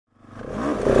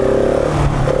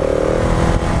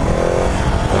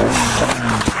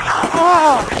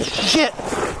Shit.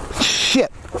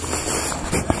 Shit.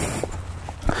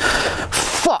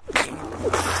 Fuck.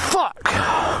 Fuck.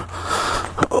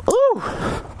 Ooh.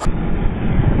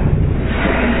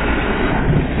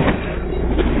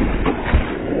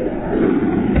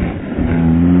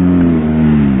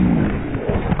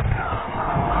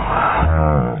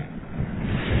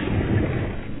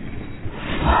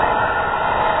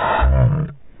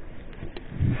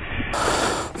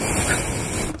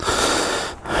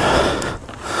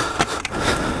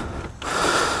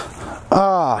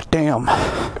 Ah, damn.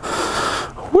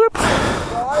 Whoop.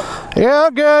 Yeah,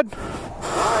 good.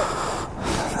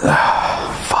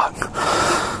 Fuck.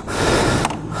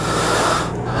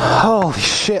 Holy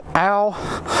shit. Ow.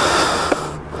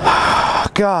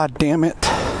 God damn it.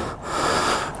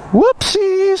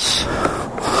 Whoopsies.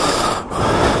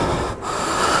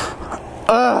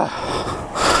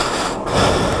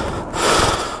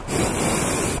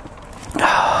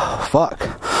 Fuck.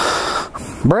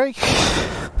 Brake.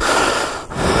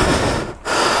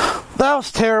 That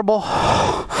was terrible.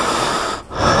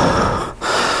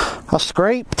 I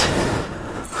scraped.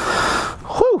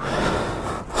 Whew.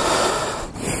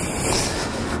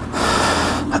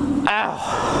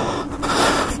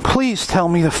 Ow. Please tell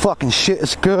me the fucking shit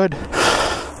is good.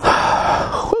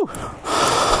 Whew.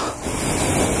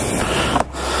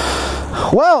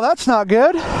 Well, that's not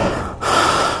good.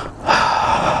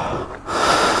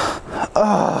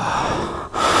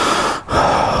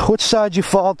 Which side you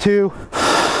fall to?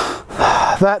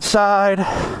 That side.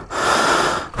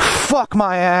 Fuck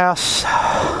my ass.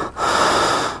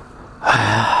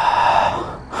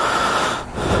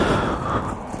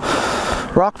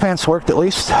 Rock pants worked at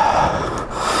least.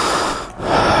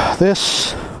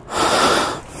 This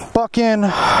bucking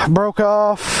broke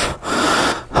off.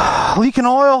 Leaking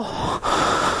oil.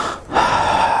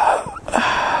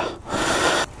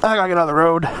 I gotta get out of the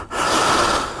road.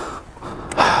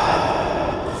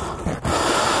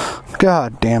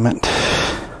 God damn it.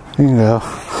 Here you go.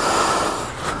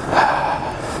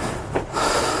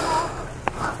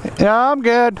 Yeah, I'm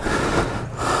good.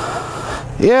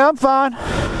 Yeah, I'm fine.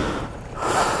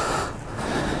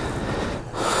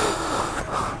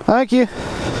 Thank you.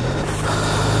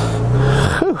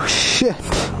 Oh, shit.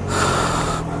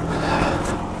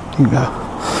 Here you go.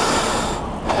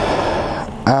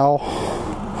 Ow.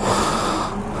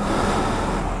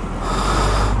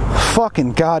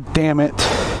 Fucking goddamn it.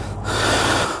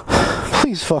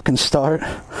 Please fucking start.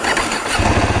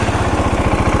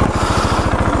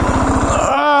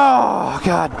 Oh,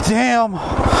 god damn.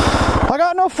 I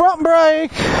got no front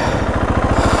brake.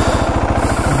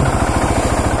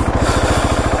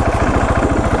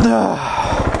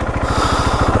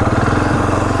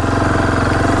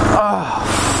 Oh,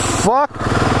 fuck.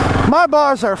 My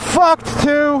bars are fucked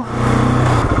too.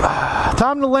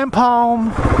 Time to limp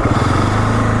home.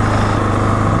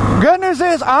 Good news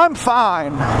is I'm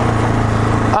fine.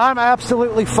 I'm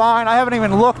absolutely fine. I haven't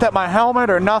even looked at my helmet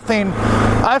or nothing.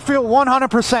 I feel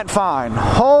 100% fine.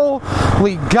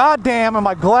 Holy goddamn, am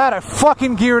I glad I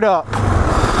fucking geared up.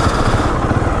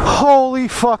 Holy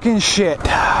fucking shit.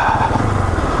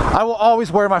 I will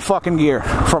always wear my fucking gear.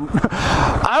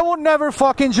 I will never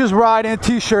fucking just ride in a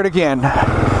t-shirt again.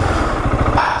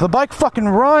 The bike fucking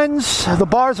runs. The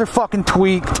bars are fucking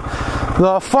tweaked.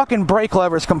 The fucking brake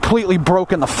lever is completely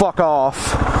broken the fuck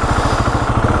off.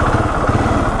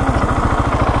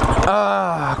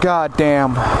 God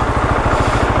damn.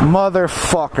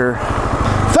 Motherfucker.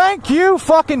 Thank you,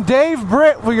 fucking Dave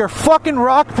Britt, for your fucking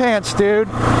rock pants, dude.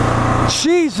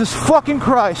 Jesus fucking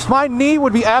Christ. My knee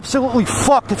would be absolutely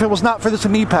fucked if it was not for this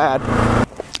knee pad.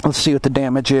 Let's see what the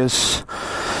damage is.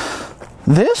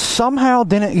 This somehow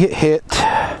didn't get hit.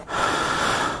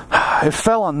 It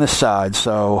fell on this side,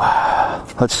 so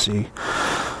let's see.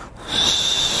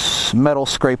 Metal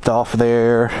scraped off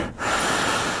there.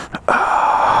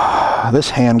 This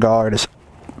handguard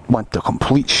went to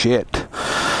complete shit.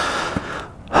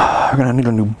 We're gonna need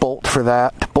a new bolt for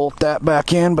that to bolt that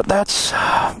back in, but that's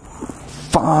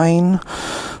fine.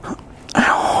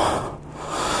 Ow.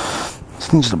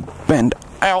 This needs to bend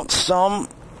out some.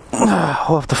 We'll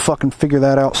have to fucking figure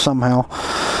that out somehow.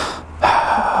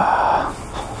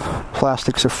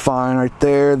 Plastics are fine right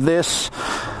there. This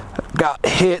got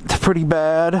hit pretty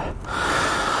bad.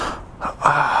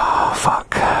 Oh,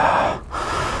 fuck.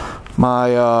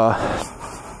 My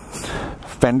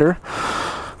fender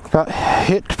got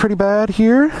hit pretty bad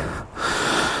here.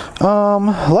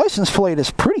 License plate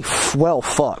is pretty well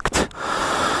fucked.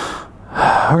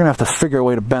 We're gonna have to figure a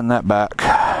way to bend that back.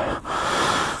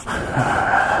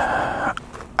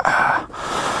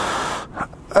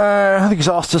 The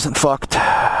exhaust isn't fucked.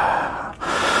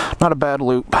 Not a bad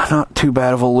loop. Not too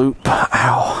bad of a loop.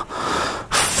 Ow.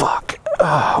 Fuck.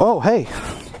 Oh, hey.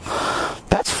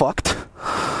 That's fucked.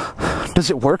 Does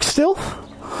it work still?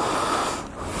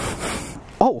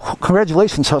 Oh,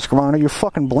 congratulations, Husqvarna. Your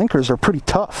fucking blinkers are pretty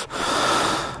tough.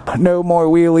 No more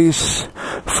wheelies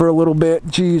for a little bit.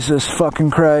 Jesus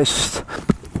fucking Christ.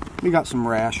 We got some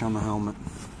rash on the helmet.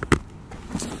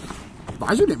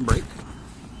 Visor didn't break.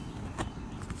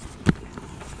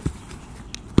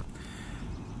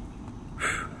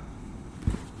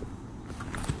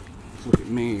 Look at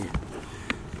me.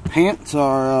 Pants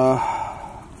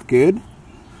are good.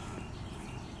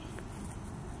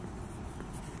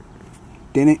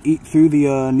 Didn't eat through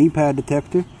the knee pad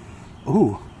detector.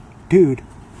 Ooh, dude.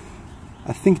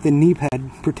 I think the knee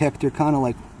pad protector kind of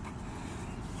like...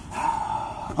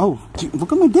 Oh, dude,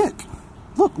 look at my dick.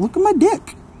 Look at my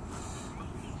dick.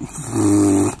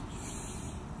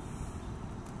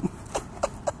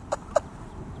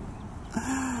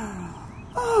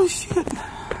 Oh, shit.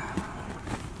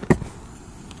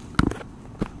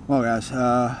 Well, guys,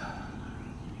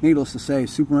 needless to say,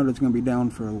 Supermoto is going to be down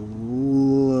for a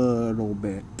little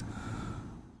bit.